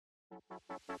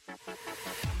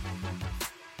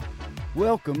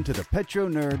Welcome to the Petro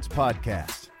Nerds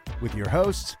Podcast with your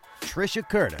hosts, Trisha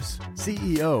Curtis,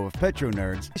 CEO of Petro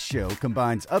Nerds. This show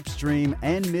combines upstream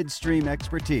and midstream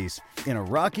expertise in a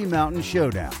Rocky Mountain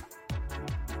showdown.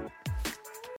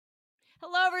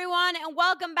 Hello, everyone, and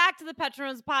welcome back to the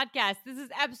Petro Nerds Podcast. This is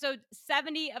episode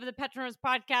 70 of the Petro Nerds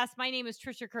Podcast. My name is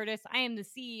Trisha Curtis. I am the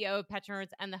CEO of Petro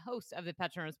Nerds and the host of the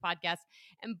Petro Nerds Podcast.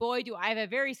 And boy, do I have a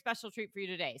very special treat for you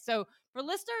today. So for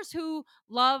listeners who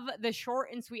love the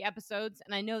short and sweet episodes,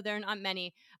 and I know there are not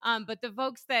many, but the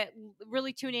folks that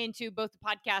really tune into both the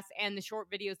podcast and the short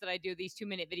videos that I do, these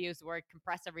 2-minute videos where I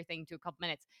compress everything to a couple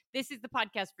minutes, this is the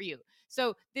podcast for you.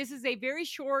 So this is a very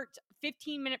short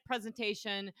 15-minute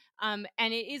presentation, and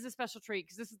it is a special treat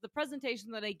because this is the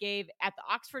presentation that I gave at the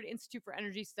Oxford Institute for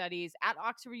Energy Studies at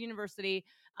Oxford University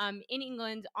in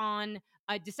England on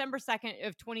December 2nd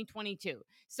of 2022.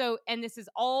 So, and this is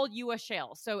all U.S.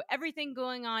 shale. So everything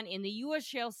going on in the U.S.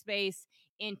 shale space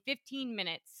in 15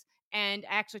 minutes. And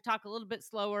I actually talk a little bit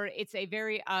slower. It's a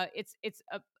very, it's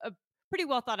a pretty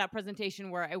well thought out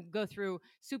presentation where I go through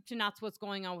soup to nuts what's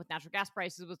going on with natural gas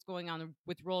prices, what's going on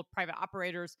with rural private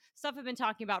operators, stuff I've been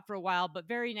talking about for a while, but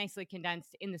very nicely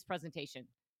condensed in this presentation.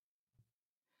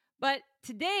 But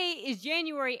today is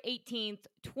January 18th,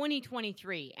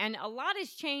 2023, and a lot has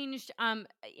changed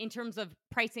in terms of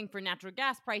pricing for natural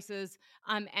gas prices,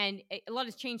 and a lot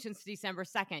has changed since December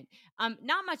 2nd.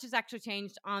 Not much has actually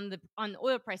changed on the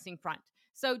oil pricing front.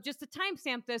 So just to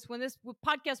timestamp this, when this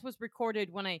podcast was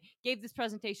recorded, when I gave this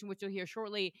presentation, which you'll hear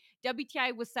shortly,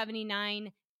 WTI was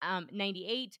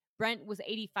 79.98. Brent was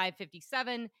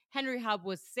 85.57. Henry Hub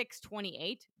was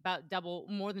 6.28, about double,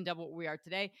 more than double what we are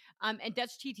today. And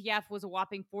Dutch TTF was a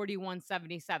whopping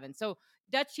 41.77. So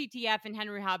Dutch TTF and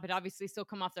Henry Hub had obviously still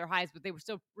come off their highs, but they were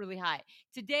still really high.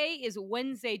 Today is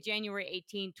Wednesday, January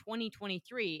 18,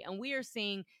 2023, and we are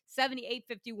seeing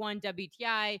 78.51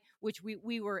 WTI, which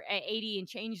we were at 80 and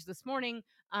change this morning,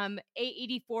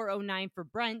 84.09 for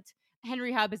Brent.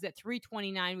 Henry Hub is at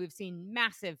 329. We've seen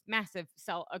massive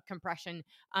sell compression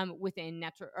within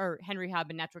Henry Hub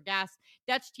and natural gas.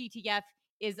 Dutch TTF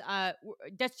is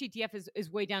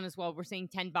way down as well. We're seeing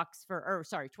 $20 for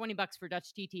Dutch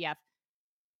TTF.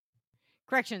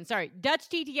 Correction, sorry. Dutch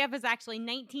TTF is actually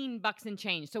 $19 and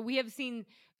change. So we have seen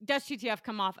Dutch TTF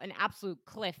come off an absolute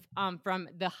cliff from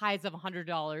the highs of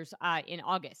 $100 in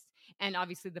August, and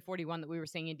obviously the 41 that we were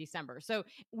seeing in December. So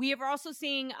we are also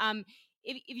seeing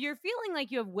if you're feeling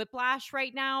like you have whiplash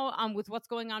right now with what's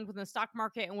going on with the stock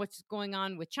market and what's going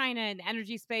on with China and the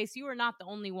energy space, you are not the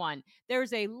only one.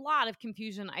 There's a lot of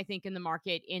confusion, I think, in the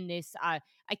market in this. I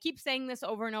keep saying this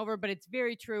over and over, but it's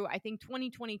very true. I think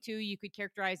 2022 you could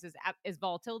characterize as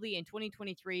volatility. In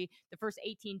 2023, the first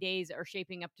 18 days are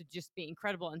shaping up to just be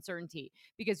incredible uncertainty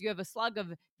because you have a slug of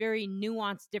very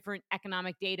nuanced, different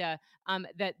economic data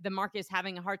that the market is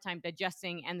having a hard time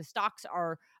digesting, and the stocks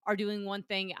are doing one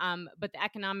thing, but the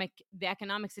economic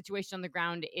situation on the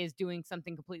ground is doing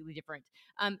something completely different.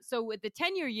 So with the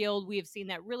 10-year yield, we have seen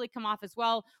that really come off as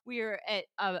well. We are at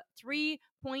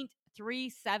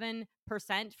 3.37%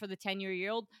 for the 10-year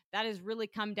yield. That has really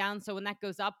come down. So when that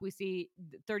goes up, we see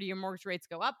 30-year mortgage rates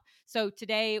go up. So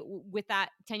today, with that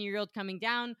 10-year yield coming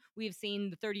down, we've seen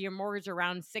the 30-year mortgage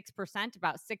around 6%,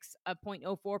 about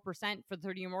 6.04% for the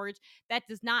 30-year mortgage. That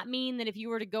does not mean that if you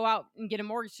were to go out and get a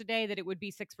mortgage today, that it would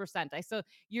be 6%.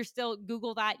 You're still,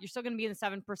 Google that, you're still going to be in the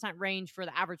 7% range for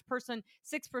the average person.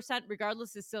 6%,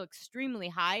 regardless, is still extremely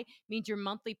high. Means your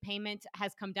monthly payment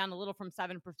has come down a little from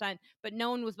 7%, but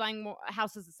no one was buying more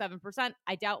houses at 7%.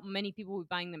 I doubt many people will be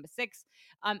buying them at 6%.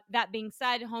 That being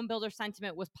said, home builder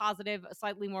sentiment was positive,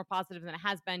 slightly more positive than it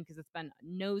has been because it's been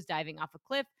nosediving off a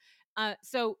cliff.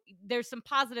 So there's some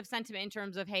positive sentiment in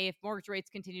terms of, hey, if mortgage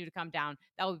rates continue to come down,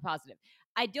 that will be positive.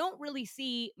 I don't really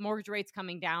see mortgage rates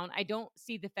coming down. I don't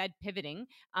see the Fed pivoting.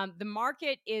 The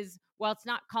market is, while it's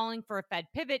not calling for a Fed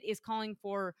pivot, is calling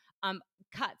for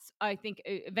cuts, I think,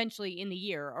 eventually in the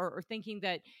year, or thinking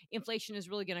that inflation is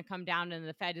really going to come down and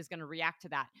the Fed is going to react to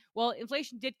that. Well,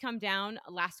 inflation did come down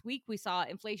last week. We saw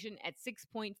inflation at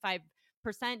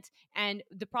 6.5%. And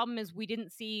the problem is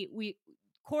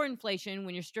core inflation,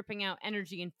 when you're stripping out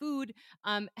energy and food,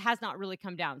 has not really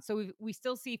come down. So we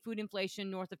still see food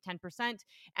inflation north of 10%,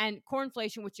 and core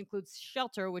inflation, which includes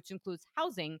shelter, which includes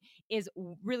housing, is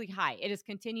really high. It has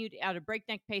continued at a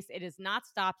breakneck pace. It has not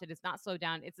stopped. It has not slowed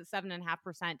down. It's at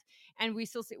 7.5%, and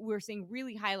we're seeing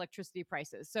really high electricity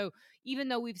prices. So even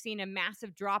though we've seen a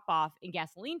massive drop off in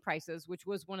gasoline prices, which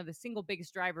was one of the single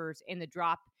biggest drivers in the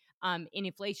drop in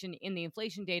inflation in the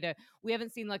inflation data, we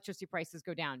haven't seen electricity prices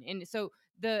go down. And so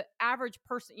the average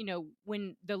person,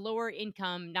 when the lower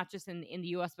income, not just in the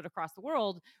US, but across the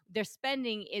world, their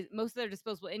spending is most of their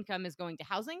disposable income is going to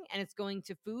housing, and it's going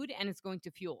to food, and it's going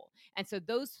to fuel. And so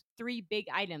those three big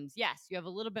items, yes, you have a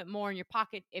little bit more in your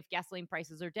pocket if gasoline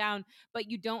prices are down, but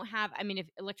you don't have, if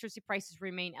electricity prices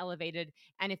remain elevated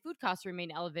and if food costs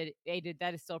remain elevated,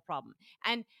 that is still a problem.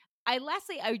 And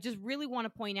lastly, I just really want to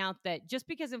point out that just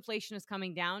because inflation is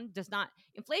coming down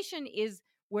inflation is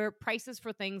where prices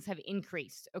for things have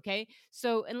increased. Okay.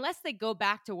 So unless they go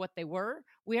back to what they were,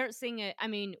 we aren't seeing it.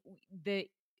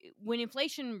 When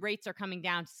inflation rates are coming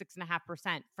down to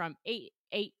 6.5% from 8%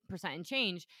 and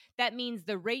change, that means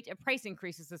the rate of price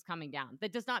increases is coming down.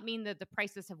 That does not mean that the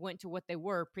prices have went to what they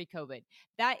were pre-COVID.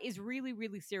 That is really,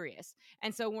 really serious.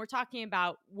 And so when we're talking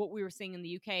about what we were seeing in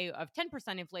the UK of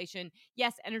 10% inflation,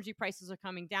 yes, energy prices are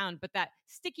coming down, but that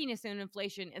stickiness in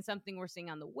inflation is something we're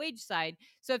seeing on the wage side.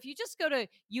 So if you just go to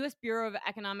US Bureau of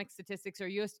Economic Statistics or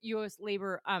US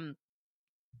Labor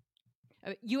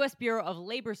U.S. Bureau of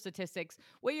Labor Statistics,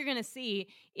 what you're going to see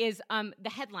is the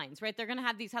headlines, right? They're going to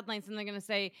have these headlines and they're going to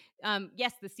say,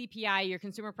 yes, the CPI, your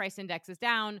consumer price index is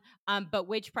down, but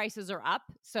wage prices are up.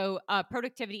 So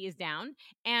productivity is down.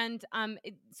 And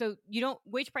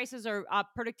wage prices are up,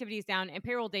 productivity is down, and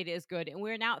payroll data is good. And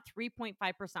we're now at 3.5%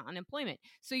 unemployment.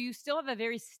 So you still have a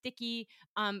very sticky,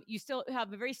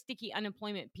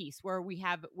 unemployment piece where we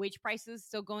have wage prices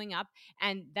still going up.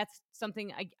 And that's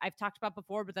something I've talked about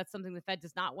before, but that's something the Fed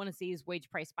does not want to see is wage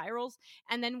price spirals.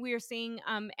 And then we are seeing,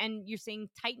 and you're seeing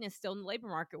tightness still in the labor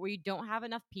market where you don't have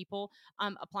enough people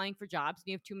applying for jobs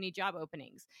and you have too many job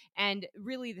openings. And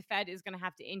really the Fed is going to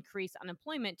have to increase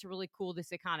unemployment to really cool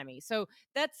this economy. So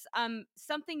that's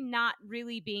something not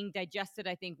really being digested,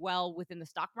 I think, well within the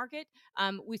stock market.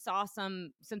 We saw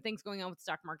some things going on with the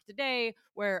stock market today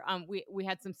where we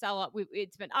had some sell up.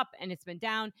 It's been up and it's been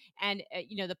down. And,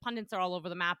 the pundits are all over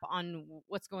the map on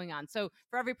what's going on. So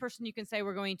for every person you can say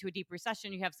we're going to a deep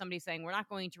recession, you have somebody saying we're not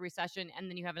going to recession. And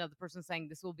then you have another person saying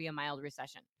this will be a mild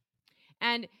recession.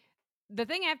 And the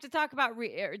thing I have to talk about,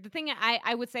 the thing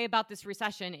I would say about this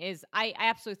recession is I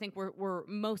absolutely think we're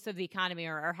most of the economy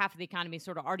or half of the economy is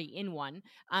sort of already in one.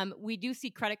 We do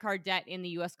see credit card debt in the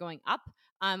U.S. going up.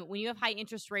 When you have high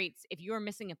interest rates, if you are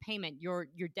missing a payment, your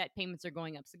debt payments are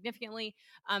going up significantly.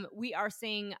 We are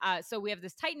seeing, so we have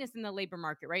this tightness in the labor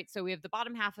market, right? So we have the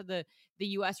bottom half of the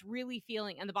U.S. really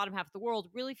feeling, and the bottom half of the world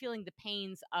really feeling the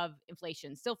pains of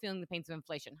inflation, still feeling the pains of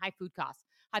inflation, high food costs,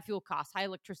 high fuel costs, high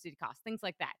electricity costs, things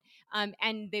like that.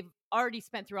 And they've already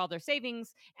spent through all their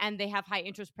savings and they have high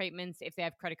interest payments if they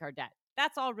have credit card debt.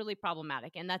 That's all really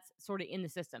problematic, and that's sort of in the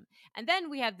system. And then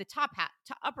we have the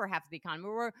upper half of the economy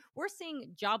where we're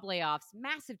seeing job layoffs,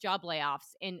 massive job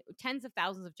layoffs, in tens of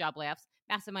thousands of job layoffs.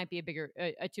 Massive might be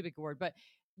a too big a word, but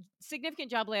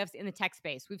significant job layoffs in the tech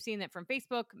space. We've seen that from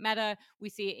Facebook, Meta. We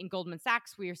see it in Goldman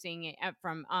Sachs. We are seeing it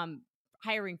from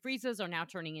hiring freezes are now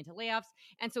turning into layoffs.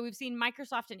 And so we've seen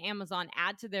Microsoft and Amazon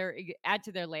add to their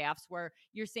layoffs, where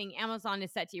you're seeing Amazon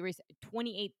is set to erase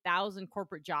 28,000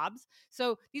 corporate jobs.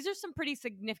 So these are some pretty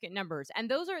significant numbers.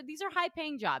 And these are high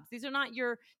paying jobs. These are not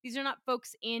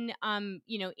folks in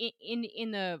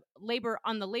in the labor,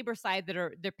 on the labor side,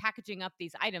 they're packaging up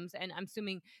these items. And I'm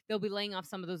assuming they'll be laying off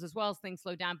some of those as well as things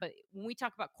slow down. But when we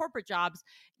talk about corporate jobs,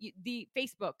 the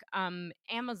Facebook,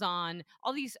 Amazon,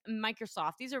 all these,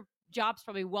 Microsoft, these are jobs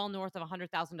probably well north of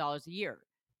 $100,000 a year.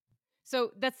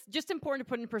 So that's just important to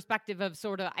put in perspective of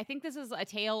sort of, I think this is a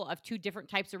tale of two different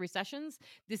types of recessions.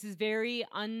 This is very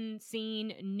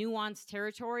unseen, nuanced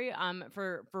territory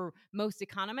for most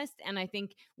economists. And I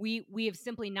think we have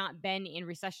simply not been in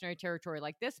recessionary territory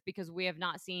like this because we have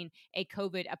not seen a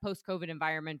post-COVID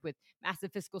environment with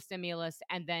massive fiscal stimulus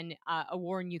and then a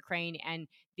war in Ukraine and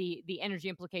the energy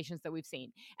implications that we've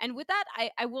seen. And with that,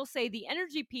 I will say the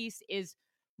energy piece is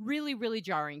really, really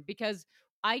jarring because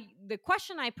the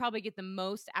question I probably get the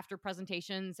most after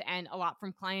presentations and a lot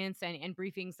from clients and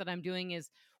briefings that I'm doing is,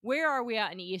 where are we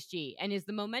at in ESG? And is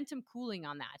the momentum cooling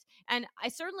on that? And I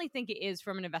certainly think it is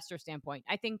from an investor standpoint.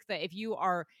 I think that if you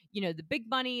are, the big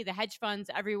money, the hedge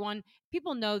funds, everyone,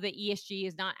 people know that ESG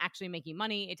is not actually making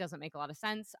money. It doesn't make a lot of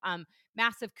sense.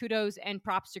 Massive kudos and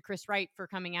props to Chris Wright for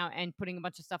coming out and putting a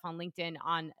bunch of stuff on LinkedIn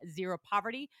on zero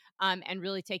poverty, and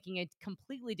really taking a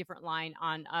completely different line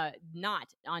on not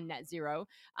on net zero.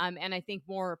 And I think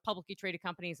more publicly traded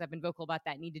companies have been vocal about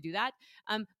that, need to do that.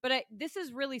 But this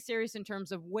is really serious in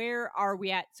terms of where are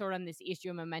we at sort of on this issue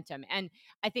of momentum? And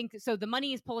I think so the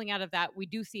money is pulling out of that. We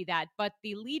do see that, but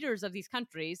the leaders of these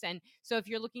countries, and so if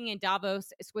you're looking in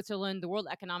Davos, Switzerland, the World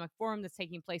Economic Forum that's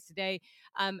taking place today,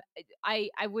 I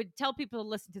would tell people to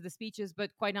listen to the speeches,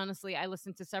 but quite honestly, I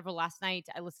listened to several last night.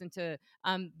 I listened to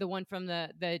the one from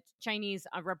the Chinese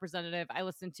representative. I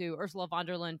listened to Ursula von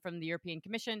der Leyen from the European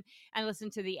Commission. I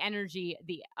listened to the energy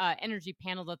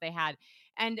panel that they had,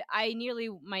 and I nearly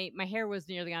my hair was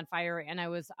nearly on fire, and I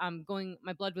was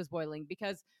my blood was boiling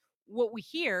because what we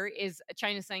hear is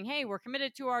China saying, "Hey, we're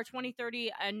committed to our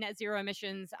 2030 net zero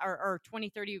emissions, or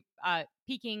 2030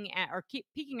 peaking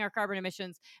our carbon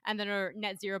emissions, and then our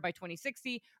net zero by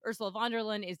 2060." Ursula von der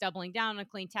Leyen is doubling down on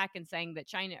clean tech and saying that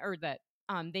China or that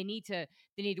they need to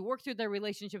work through their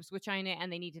relationships with China,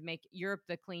 and they need to make Europe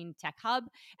the clean tech hub.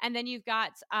 And then you've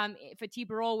got Fatih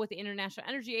Birol with the International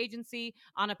Energy Agency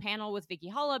on a panel with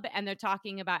Vicky Holub, and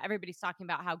everybody's talking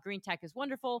about how green tech is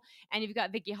wonderful. And you've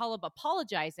got Vicky Holub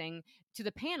apologizing to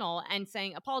the panel and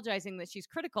apologizing that she's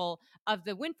critical of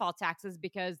the windfall taxes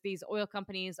because these oil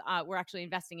companies were actually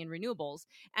investing in renewables.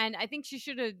 And I think she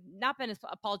should have not been as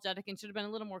apologetic and should have been a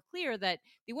little more clear that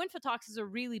the windfall taxes are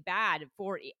really bad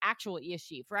for actual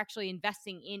ESG, for actually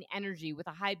investing in energy with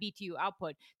a high BTU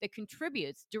output that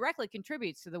directly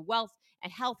contributes to the wealth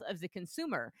and health of the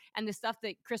consumer, and the stuff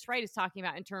that Chris Wright is talking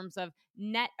about in terms of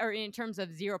in terms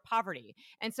of zero poverty.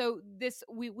 And so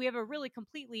we have a really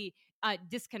completely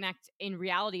disconnect in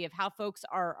reality of how folks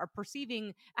are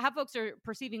perceiving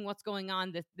what's going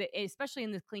on, especially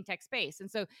in the clean tech space. And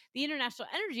so the International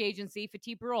Energy Agency,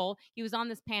 Fatih Birol, he was on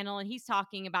this panel and he's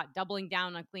talking about doubling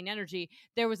down on clean energy.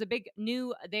 There was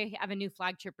they have a new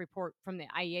flagship report from the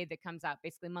IEA that comes out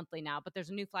basically monthly now, but there's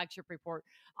a new flagship report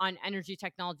on energy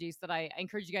technologies that I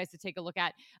encourage you guys to take a look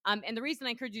at. And the reason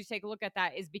I encourage you to take a look at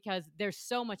that is because there's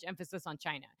so much emphasis on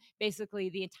China, basically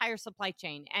the entire supply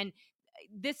chain. And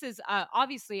this is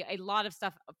obviously a lot of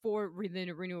stuff for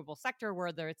the renewable sector,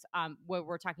 whether it's where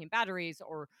we're talking batteries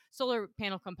or solar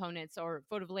panel components or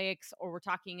photovoltaics, or we're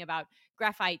talking about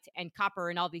graphite and copper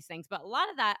and all these things. But a lot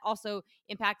of that also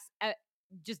impacts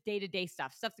just day-to-day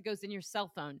stuff that goes in your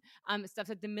cell phone, stuff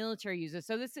that the military uses.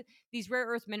 So these rare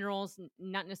earth minerals,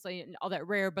 not necessarily all that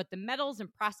rare, but the metals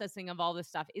and processing of all this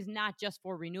stuff is not just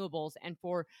for renewables and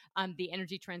for the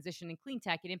energy transition and clean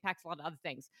tech. It impacts a lot of other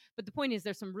things. But the point is,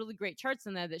 there's some really great charts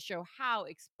in there that show how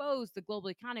exposed the global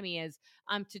economy is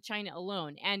to China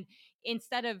alone. And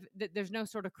instead of there's no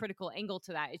sort of critical angle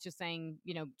to that. It's just saying,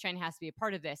 China has to be a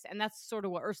part of this. And that's sort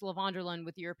of what Ursula von der Leyen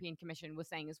with the European Commission was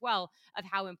saying as well, of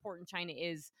how important China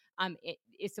is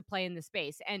to play in the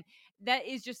space. And that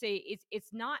is just it's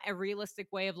not a realistic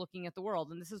way of looking at the world.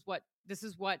 And this is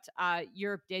what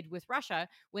Europe did with Russia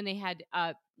when they had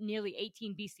nearly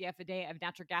 18 BCF a day of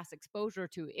natural gas exposure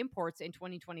to imports in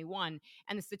 2021,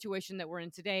 and the situation that we're in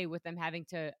today with them having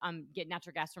to get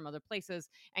natural gas from other places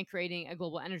and creating a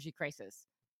global energy crisis.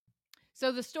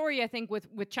 So the story, I think,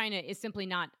 with China is simply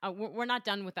not, we're not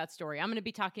done with that story. I'm going to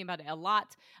be talking about it a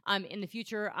lot in the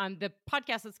future. The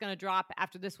podcast that's going to drop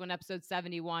after this one, episode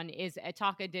 71, is a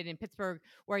talk I did in Pittsburgh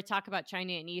where I talk about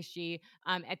China and ESG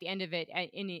at the end of it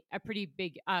in a pretty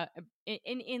big,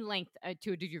 in length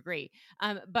to a degree.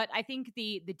 But I think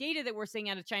the data that we're seeing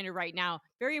out of China right now,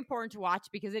 very important to watch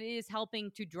because it is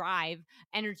helping to drive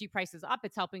energy prices up.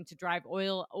 It's helping to drive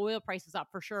oil prices up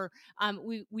for sure.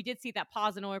 We did see that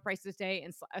pause in oil prices today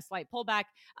and a slight pullback.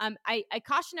 I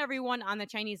caution everyone on the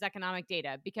Chinese economic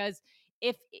data because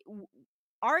if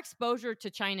our exposure to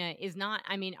China is not,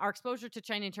 our exposure to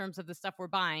China in terms of the stuff we're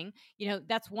buying,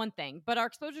 that's one thing. But our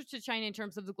exposure to China in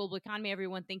terms of the global economy,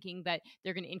 everyone thinking that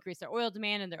they're going to increase their oil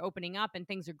demand and they're opening up and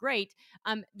things are great.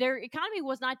 Their economy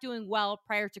was not doing well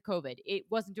prior to COVID. It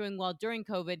wasn't doing well during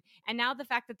COVID. And now the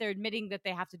fact that they're admitting that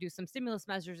they have to do some stimulus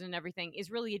measures and everything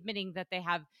is really admitting that they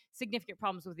have significant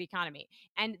problems with the economy.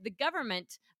 And the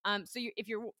government, if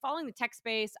you're following the tech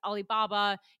space,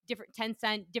 Alibaba, different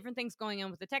Tencent, different things going on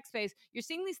with the tech space, you're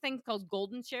seeing these things called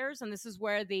golden shares, and this is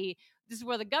where the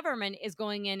government is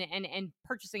going in and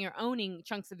purchasing or owning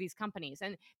chunks of these companies,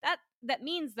 and that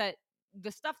means that the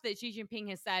stuff that Xi Jinping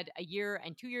has said a year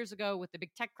and 2 years ago with the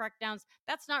big tech crackdowns,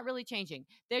 that's not really changing.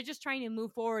 They're just trying to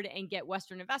move forward and get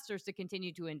Western investors to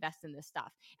continue to invest in this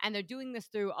stuff. And they're doing this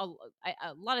through a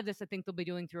lot of this, I think they'll be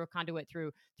doing through a conduit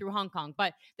through Hong Kong.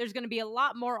 But there's going to be a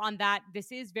lot more on that. This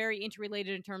is very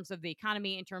interrelated in terms of the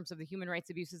economy, in terms of the human rights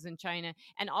abuses in China,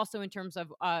 and also in terms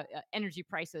of energy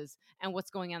prices and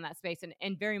what's going on in that space,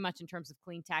 and very much in terms of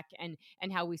clean tech and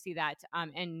how we see that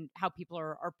and how people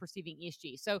are perceiving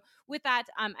ESG. So with with that,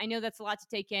 I know that's a lot to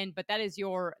take in, but that is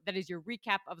your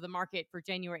recap of the market for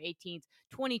January 18th,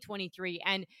 2023.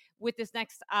 And with this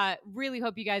next, really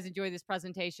hope you guys enjoy this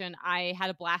presentation. I had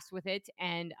a blast with it,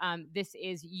 and this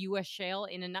is U.S. shale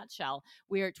in a nutshell.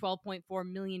 We are at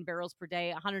 12.4 million barrels per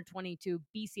day, 122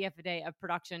 BCF a day of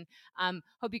production.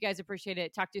 Hope you guys appreciate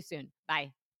it. Talk to you soon.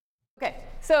 Bye. Okay,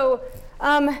 so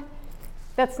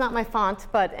that's not my font,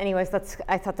 but anyways,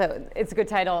 I thought that it's a good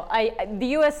title. The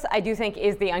U.S., I do think,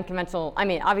 is the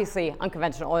obviously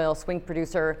unconventional oil swing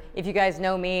producer. If you guys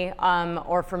know me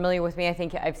or familiar with me, I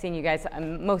think I've seen you guys,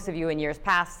 most of you in years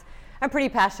past. I'm pretty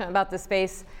passionate about this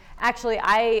space. Actually,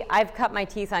 I've cut my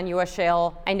teeth on U.S.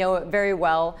 shale. I know it very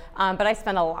well, but I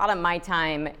spend a lot of my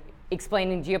time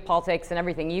explaining geopolitics and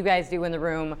everything you guys do in the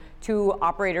room to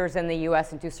operators in the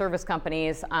U.S. and to service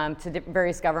companies, to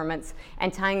various governments,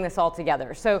 and tying this all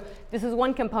together. So this is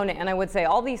one component, and I would say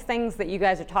all these things that you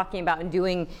guys are talking about and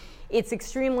doing, it's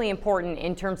extremely important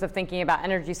in terms of thinking about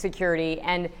energy security.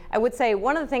 And I would say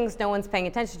one of the things no one's paying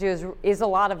attention to is a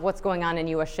lot of what's going on in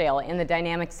U.S. shale and the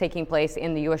dynamics taking place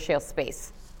in the U.S. shale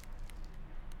space.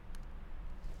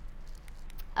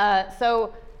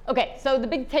 So the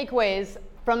big takeaways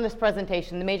from this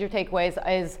presentation, the major takeaways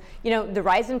is, the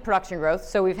rise in production growth.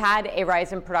 So we've had a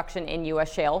rise in production in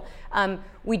U.S. shale.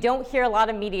 We don't hear a lot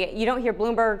of media. You don't hear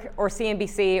Bloomberg or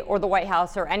CNBC or the White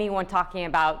House or anyone talking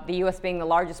about the U.S. being the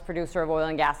largest producer of oil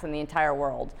and gas in the entire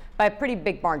world by a pretty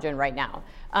big margin right now.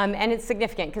 And it's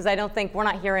significant because I don't think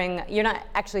you're not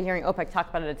actually hearing OPEC talk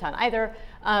about it a ton either.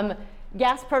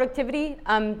 Gas productivity,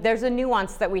 there's a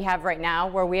nuance that we have right now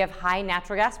where we have high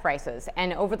natural gas prices.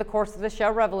 And over the course of the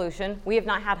shale revolution, we have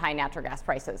not had high natural gas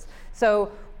prices.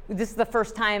 So this is the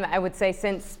first time, I would say,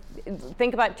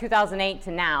 think about 2008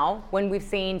 to now, when we've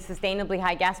seen sustainably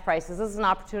high gas prices. This is an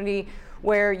opportunity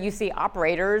where you see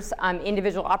operators,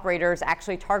 individual operators,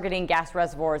 actually targeting gas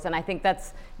reservoirs. And I think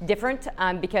that's different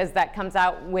because that comes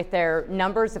out with their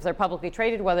numbers if they're publicly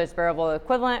traded, whether it's barrel oil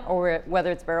equivalent or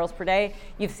whether it's barrels per day.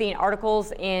 You've seen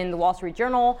articles in the Wall Street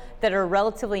Journal that are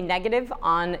relatively negative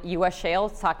on U.S. shale,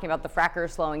 talking about the frackers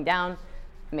slowing down.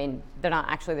 I mean, they're not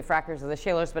actually the frackers or the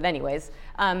shalers, but anyways.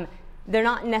 They're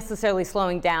not necessarily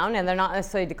slowing down and they're not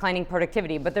necessarily declining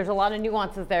productivity, but there's a lot of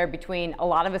nuances there between a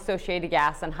lot of associated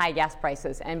gas and high gas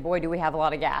prices. And boy, do we have a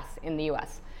lot of gas in the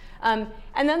US. And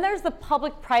then there's the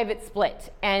public-private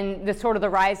split and the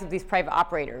rise of these private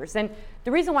operators. And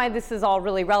the reason why this is all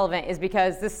really relevant is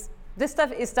because this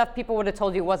stuff is stuff people would have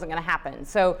told you wasn't going to happen.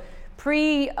 So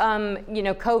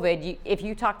COVID, if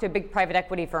you talk to a big private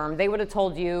equity firm, they would have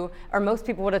told you, or most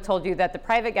people would have told you, that the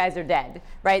private guys are dead,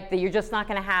 right? That you're just not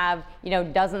going to have,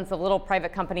 dozens of little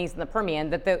private companies in the Permian.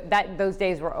 That those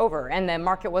days were over, and the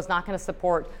market was not going to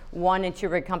support 1 and 2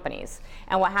 rig companies.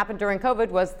 And what happened during COVID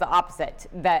was the opposite.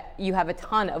 That you have a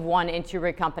ton of 1 and 2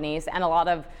 rig companies and a lot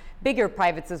of bigger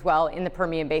privates as well in the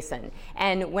Permian Basin.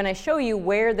 And when I show you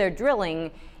where they're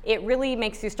drilling, it really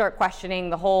makes you start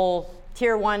questioning the whole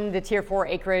tier 1 to tier 4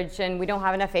 acreage, and we don't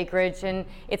have enough acreage, and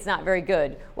it's not very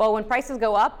good. Well, when prices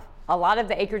go up, a lot of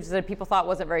the acreage that people thought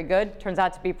wasn't very good turns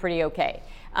out to be pretty okay.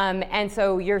 And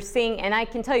so you're seeing, and I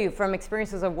can tell you from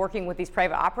experiences of working with these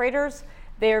private operators,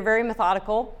 they are very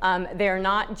methodical. They're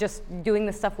not just doing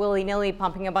the stuff willy-nilly,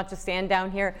 pumping a bunch of sand down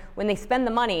here. When they spend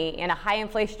the money in a high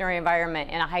inflationary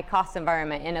environment, in a high cost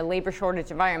environment, in a labor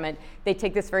shortage environment, they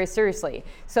take this very seriously.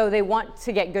 So they want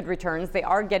to get good returns. They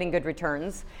are getting good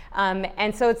returns.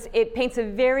 And so it paints a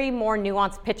very more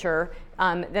nuanced picture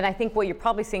than I think what you're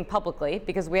probably seeing publicly,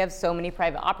 because we have so many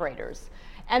private operators.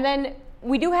 And then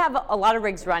we do have a lot of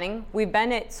rigs running. We've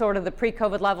been at sort of the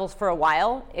pre-COVID levels for a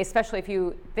while, especially if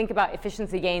you think about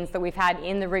efficiency gains that we've had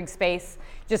in the rig space,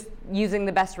 just using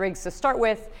the best rigs to start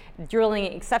with, drilling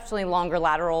exceptionally longer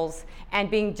laterals,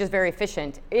 and being just very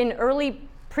efficient. In early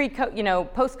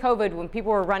post-COVID, when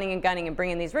people were running and gunning and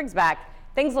bringing these rigs back,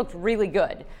 things looked really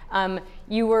good.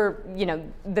 The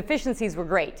efficiencies were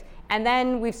great. And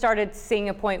then we've started seeing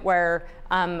a point where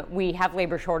we have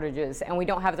labor shortages and we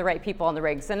don't have the right people on the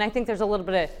rigs. And I think there's a little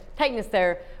bit of tightness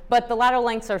there, but the lateral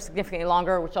lengths are significantly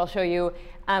longer, which I'll show you.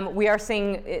 We are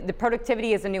seeing the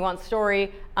productivity is a nuanced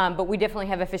story, but we definitely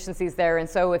have efficiencies there. And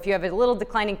so if you have a little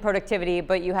declining productivity,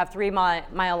 but you have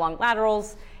 3-mile long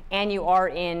laterals and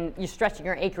you're stretching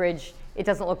your acreage, it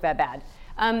doesn't look that bad.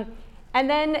 And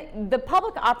then the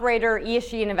public operator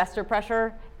ESG and investor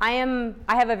pressure. I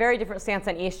have a very different stance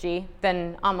on ESG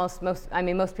than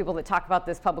most people that talk about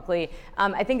this publicly.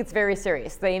 I think it's very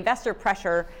serious. The investor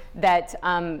pressure that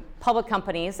public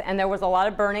companies, and there was a lot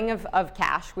of burning of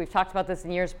cash. We've talked about this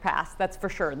in years past, that's for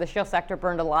sure. The shale sector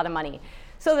burned a lot of money.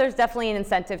 So there's definitely an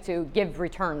incentive to give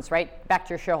returns, right, back to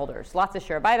your shareholders. Lots of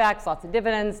share buybacks, lots of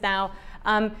dividends now.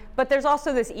 But there's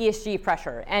also this ESG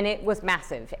pressure, and it was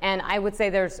massive. And I would say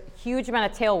there's a huge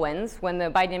amount of tailwinds when the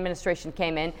Biden administration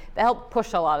came in that helped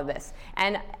push a lot of this.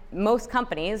 And most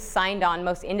companies signed on,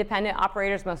 most independent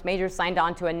operators, most majors signed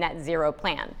on to a net zero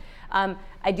plan.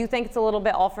 I do think it's a little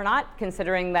bit all for naught,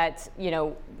 considering that,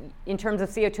 in terms of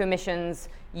CO2 emissions,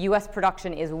 U.S.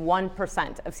 production is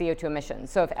 1% of CO2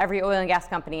 emissions. So if every oil and gas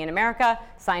company in America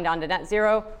signed on to net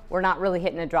zero, we're not really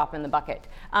hitting a drop in the bucket.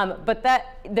 But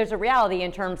there's a reality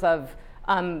in terms of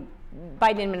Biden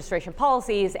administration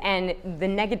policies, and the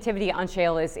negativity on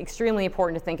shale is extremely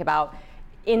important to think about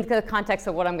in the context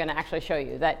of what I'm going to actually show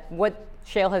you, that what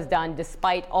shale has done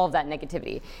despite all of that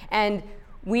negativity. And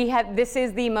this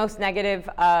is the most negative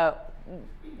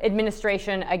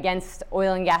administration against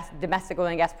oil and gas, domestic oil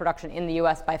and gas production in the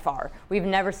U.S. by far. We've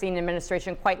never seen an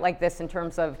administration quite like this in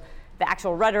terms of the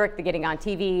actual rhetoric, the getting on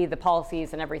TV, the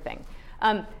policies, and everything.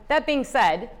 That being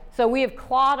said, so we have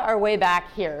clawed our way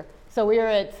back here. So we are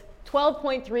at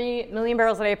 12.3 million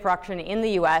barrels a day of production in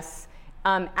the U.S.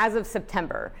 As of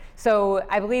September. So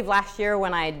I believe last year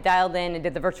when I dialed in and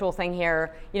did the virtual thing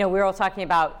here, we were all talking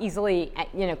about easily,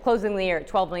 closing the year at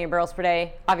 12 million barrels per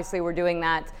day. Obviously, we're doing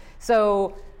that.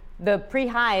 So the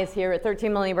pre-highs here at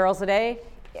 13 million barrels a day,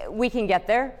 we can get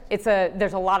there.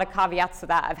 There's a lot of caveats to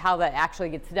that of how that actually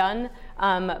gets done.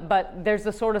 But there's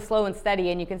a sort of slow and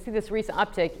steady, and you can see this recent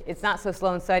uptick. It's not so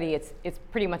slow and steady. It's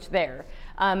pretty much there.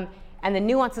 And the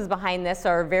nuances behind this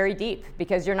are very deep,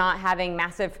 because you're not having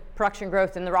massive production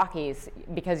growth in the Rockies,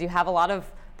 because you have a lot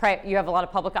of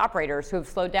public operators who have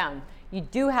slowed down. You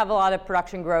do have a lot of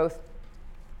production growth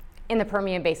in the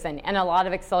Permian Basin and a lot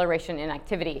of acceleration in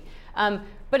activity.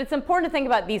 But it's important to think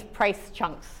about these price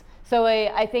chunks. So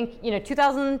I think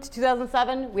 2000 to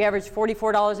 2007, we averaged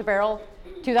 $44 a barrel.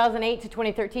 2008 to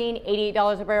 2013,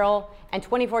 $88 a barrel, and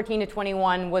 2014 to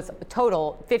 21 was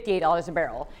total $58 a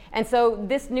barrel. And so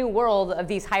this new world of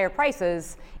these higher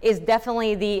prices is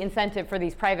definitely the incentive for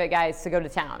these private guys to go to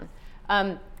town.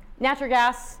 Natural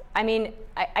gas,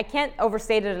 I can't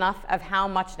overstate it enough of how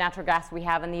much natural gas we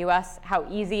have in the US, how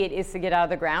easy it is to get out of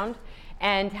the ground,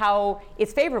 and how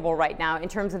it's favorable right now in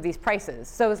terms of these prices.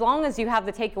 So as long as you have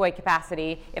the takeaway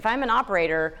capacity, if I'm an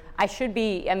operator, I should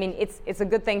be, it's a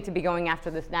good thing to be going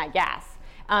after this nat gas.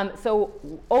 So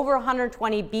over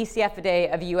 120 BCF a day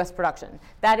of US production.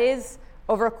 That is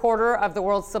over a quarter of the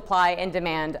world's supply and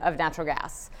demand of natural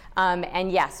gas.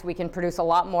 And yes, we can produce a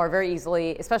lot more very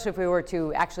easily, especially if we were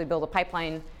to actually build a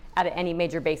pipeline out of any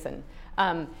major basin.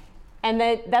 And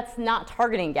that's not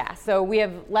targeting gas. So we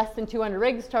have less than 200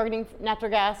 rigs targeting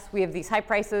natural gas. We have these high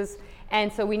prices.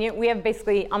 And so we have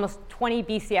basically almost 20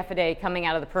 BCF a day coming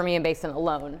out of the Permian Basin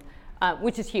alone,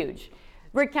 which is huge.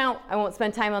 Rig count, I won't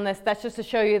spend time on this. That's just to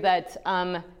show you that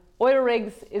oil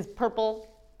rigs is purple,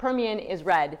 Permian is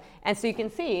red. And so you can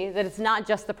see that it's not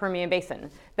just the Permian Basin,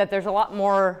 that there's a lot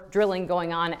more drilling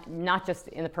going on, not just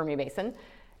in the Permian Basin.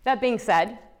 That being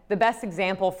said, the best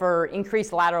example for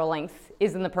increased lateral length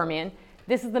is in the Permian.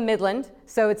 This is the Midland,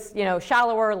 so it's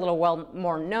shallower, a little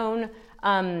more known.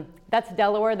 That's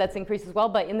Delaware, that's increased as well.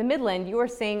 But in the Midland, you are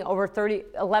seeing over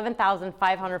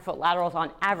 11,500 foot laterals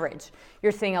on average.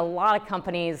 You're seeing a lot of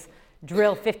companies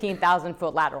drill 15,000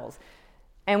 foot laterals.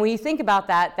 And when you think about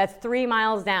that, that's 3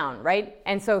 miles down, right?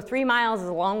 And so 3 miles is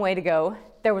a long way to go.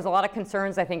 There was a lot of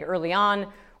concerns, I think, early on.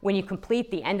 When you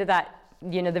complete the end of that,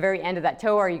 the very end of that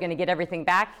toe, are you going to get everything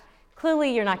back?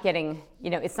 Clearly, you're not getting,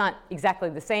 it's not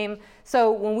exactly the same.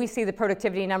 So when we see the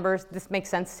productivity numbers, this makes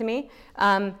sense to me.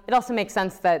 It also makes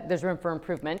sense that there's room for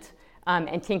improvement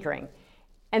and tinkering.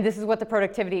 And this is what the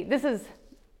productivity, this is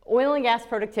oil and gas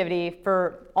productivity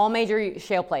for all major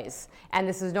shale plays. And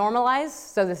this is normalized,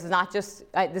 so this is not just,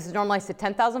 this is normalized to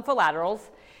 10,000 foot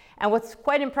laterals. And what's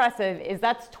quite impressive is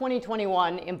that's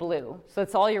 2021 in blue. So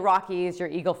it's all your Rockies, your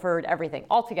Eagle Ford, everything,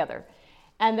 all together.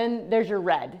 And then there's your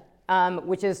red,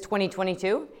 which is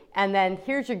 2022. And then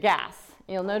here's your gas.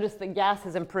 You'll notice that gas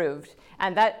has improved.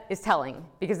 And that is telling,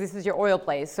 because this is your oil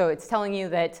plays. So it's telling you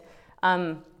that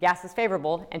gas is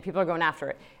favorable and people are going after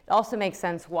it. It also makes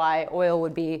sense why oil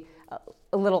would be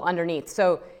a little underneath.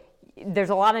 So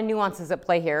there's a lot of nuances at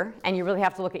play here, and you really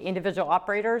have to look at individual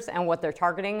operators and what they're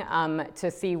targeting to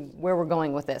see where we're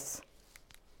going with this.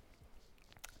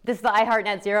 This is the iHeart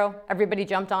Net Zero. Everybody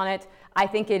jumped on it. I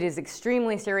think it is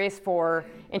extremely serious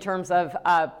in terms of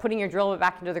putting your drill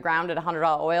back into the ground at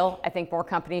 $100 oil. I think more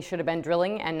companies should have been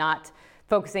drilling and not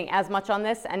focusing as much on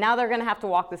this. And now they're going to have to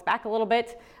walk this back a little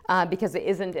bit because it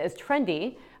isn't as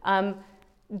trendy.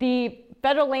 The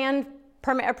federal land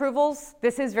permit approvals,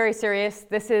 this is very serious.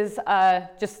 This is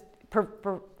just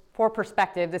for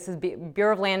perspective. This is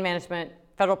Bureau of Land Management,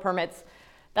 federal permits.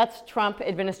 That's Trump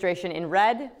administration in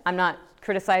red. I'm not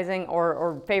criticizing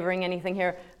or favoring anything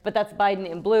here, but that's Biden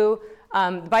in blue.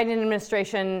 The Biden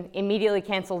administration immediately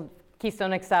canceled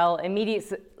Keystone XL,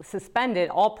 immediately suspended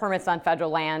all permits on federal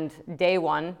land day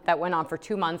one. That went on for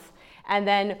 2 months. And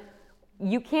then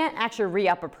you can't actually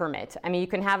re-up a permit. I mean, you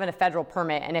can have a federal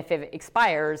permit, and if it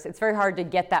expires, it's very hard to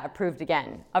get that approved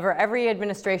again. Over every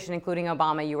administration, including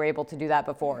Obama, you were able to do that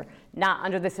before, not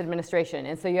under this administration.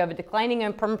 And so you have a declining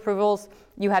in permit approvals.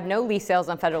 You have no lease sales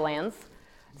on federal lands.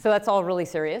 So that's all really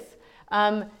serious.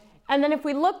 And then if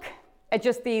we look at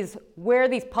just where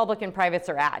these public and privates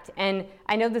are at, and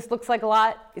I know this looks like a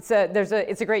lot. It's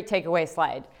a great takeaway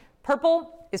slide.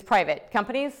 Purple is private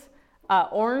companies.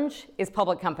 Orange is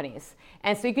public companies.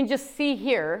 And so you can just see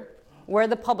here where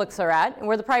the publics are at and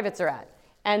where the privates are at.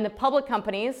 And the public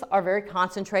companies are very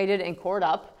concentrated and cored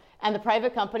up, and the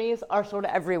private companies are sort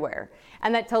of everywhere.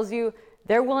 And that tells you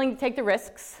they're willing to take the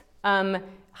risks.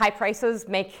 High prices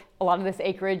make a lot of this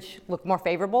acreage look more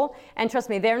favorable. And trust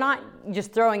me, they're not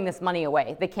just throwing this money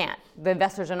away. They can't. The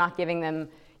investors are not giving them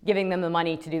the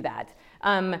money to do that.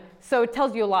 So it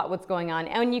tells you a lot what's going on.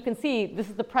 And you can see this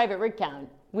is the private rig count.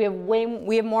 We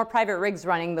have more private rigs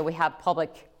running than we have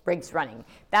public rigs running.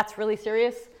 That's really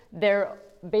serious. They're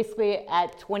basically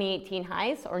at 2018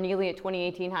 highs, or nearly at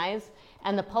 2018 highs,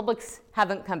 and the publics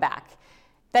haven't come back.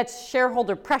 That's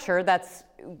shareholder pressure. That's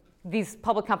these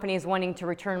public companies wanting to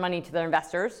return money to their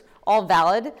investors, all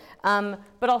valid,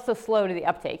 but also slow to the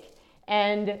uptake.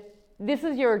 And this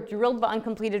is your drilled but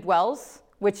uncompleted wells,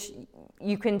 which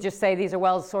you can just say these are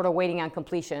wells sort of waiting on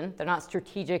completion. They're not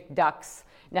strategic ducks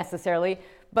necessarily,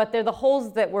 but they're the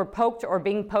holes that were poked or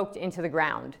being poked into the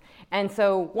ground. And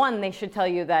so one, they should tell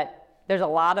you that there's a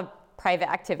lot of private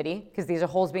activity because these are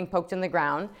holes being poked in the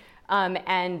ground.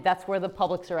 And that's where the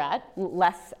publics are at,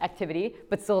 less activity,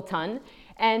 but still a ton.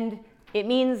 And it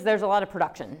means there's a lot of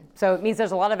production. So it means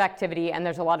there's a lot of activity and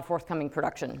there's a lot of forthcoming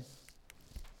production.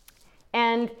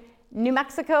 And New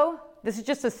Mexico, this is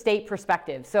just a state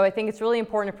perspective. So I think it's really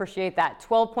important to appreciate that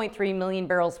 12.3 million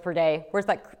barrels per day.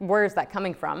 Where is that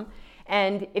coming from?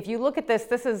 And if you look at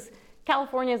this is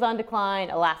California's on decline,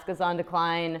 Alaska's on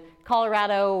decline,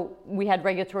 Colorado, we had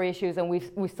regulatory issues and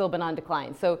we've still been on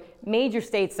decline. So major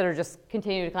states that are just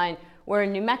continuing to decline, where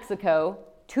in New Mexico,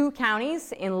 2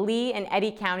 counties in Lee and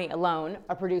Eddy County alone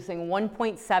are producing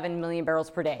 1.7 million barrels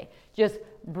per day. Just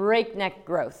breakneck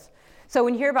growth. So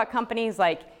when you hear about companies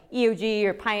like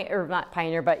EOG or not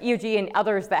Pioneer, but EOG and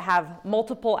others that have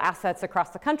multiple assets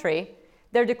across the country,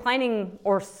 they're declining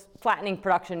or flattening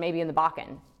production maybe in the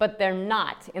Bakken, but they're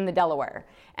not in the Delaware.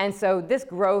 And so this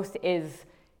growth is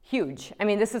huge. I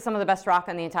mean, this is some of the best rock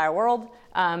in the entire world.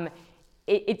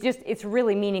 It's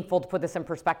really meaningful to put this in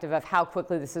perspective of how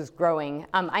quickly this is growing.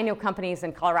 I know companies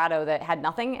in Colorado that had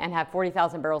nothing and have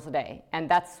 40,000 barrels a day, and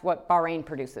that's what Bahrain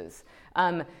produces.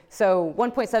 So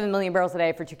 1.7 million barrels a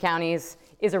day for 2 counties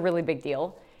is a really big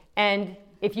deal. And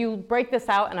if you break this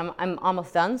out, and I'm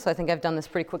almost done, so I think I've done this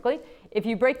pretty quickly. If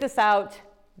you break this out,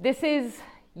 this is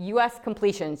U.S.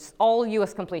 completions, all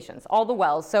U.S. completions, all the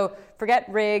wells. So forget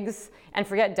rigs and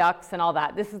forget ducks and all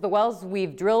that. This is the wells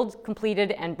we've drilled,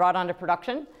 completed, and brought onto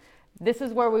production. This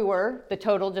is where we were, the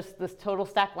total, just this total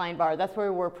stack line bar. That's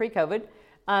where we were pre-COVID,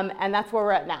 and that's where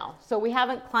we're at now. So we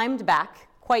haven't climbed back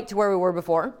quite to where we were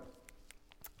before.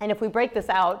 And if we break this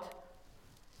out,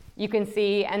 you can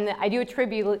see, and I do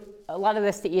attribute a lot of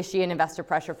this to ESG and investor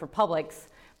pressure for publics,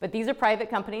 but these are private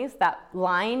companies. That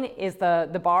line is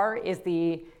the bar is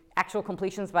the actual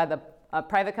completions by the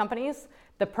private companies.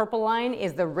 The purple line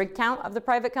is the rig count of the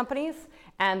private companies,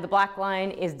 and the black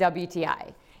line is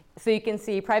WTI. So you can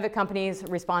see private companies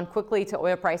respond quickly to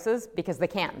oil prices because they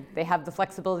can. They have the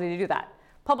flexibility to do that.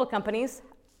 Public companies,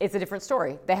 it's a different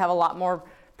story. They have a lot more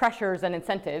pressures and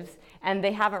incentives, and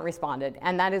they haven't responded.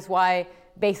 And that is why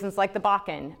basins like the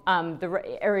Bakken,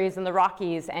 the areas in the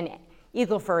Rockies and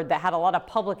Eagle Ford that had a lot of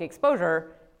public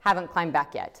exposure haven't climbed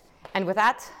back yet. And with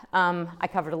that, I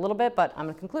covered a little bit, but I'm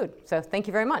going to conclude. So thank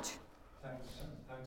you very much. Thanks.